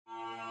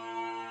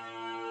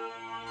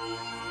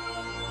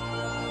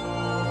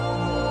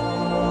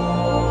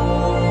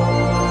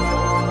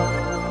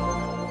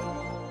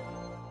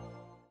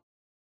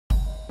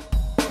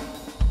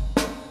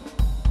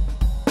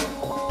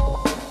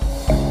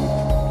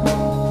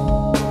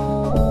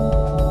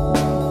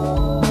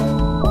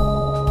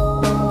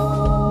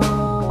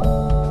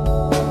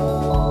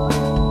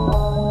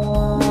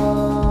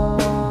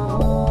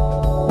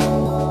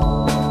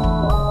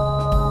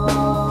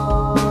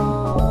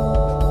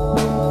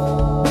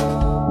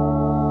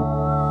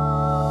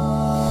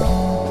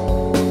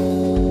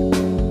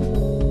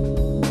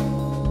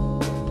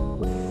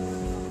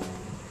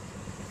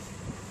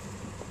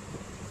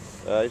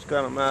He's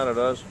kind of mad at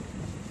us.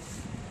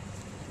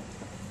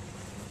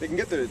 They can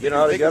get the. You know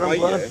how to get him,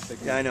 Glenn?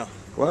 Yeah, I know.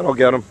 Glenn will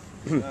get him.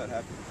 Not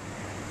happy.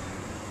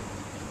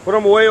 Put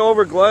him way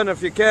over, Glenn,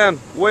 if you can.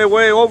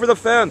 Way over the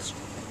fence.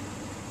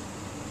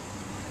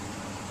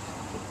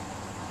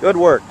 Good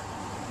work.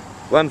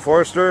 Glenn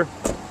Forster,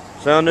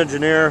 sound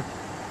engineer,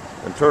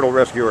 and turtle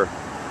rescuer.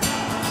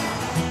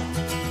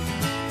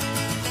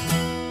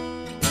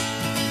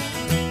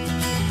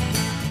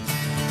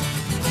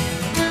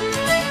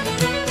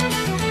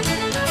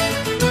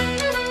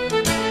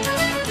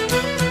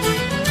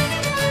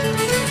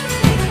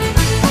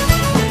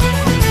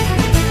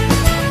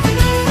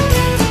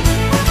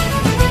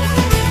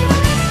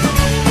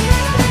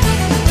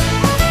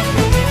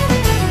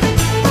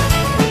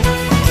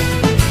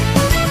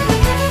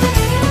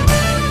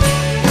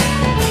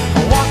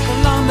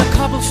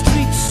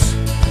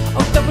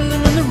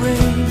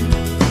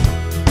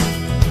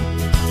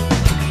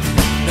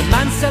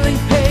 Selling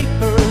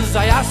papers,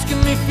 I ask him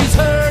if he's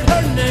heard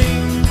her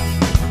name.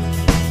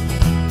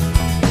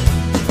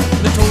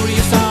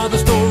 Notorious are the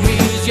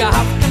stories, you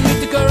have to meet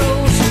the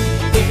girls.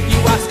 If you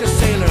ask a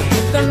sailor,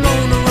 they're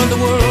known around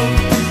the world.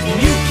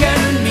 You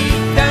can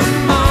meet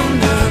them on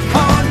the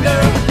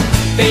corner.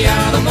 They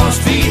are the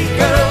most street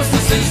girls,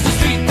 this is the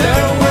street,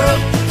 their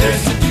world. Their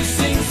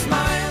seducing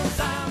smiles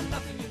are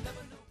nothing you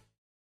never know.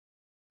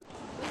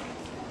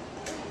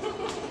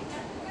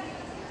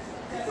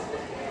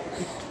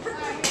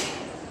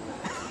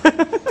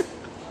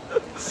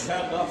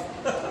 Enough.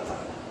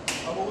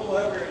 I'm a little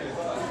heavier.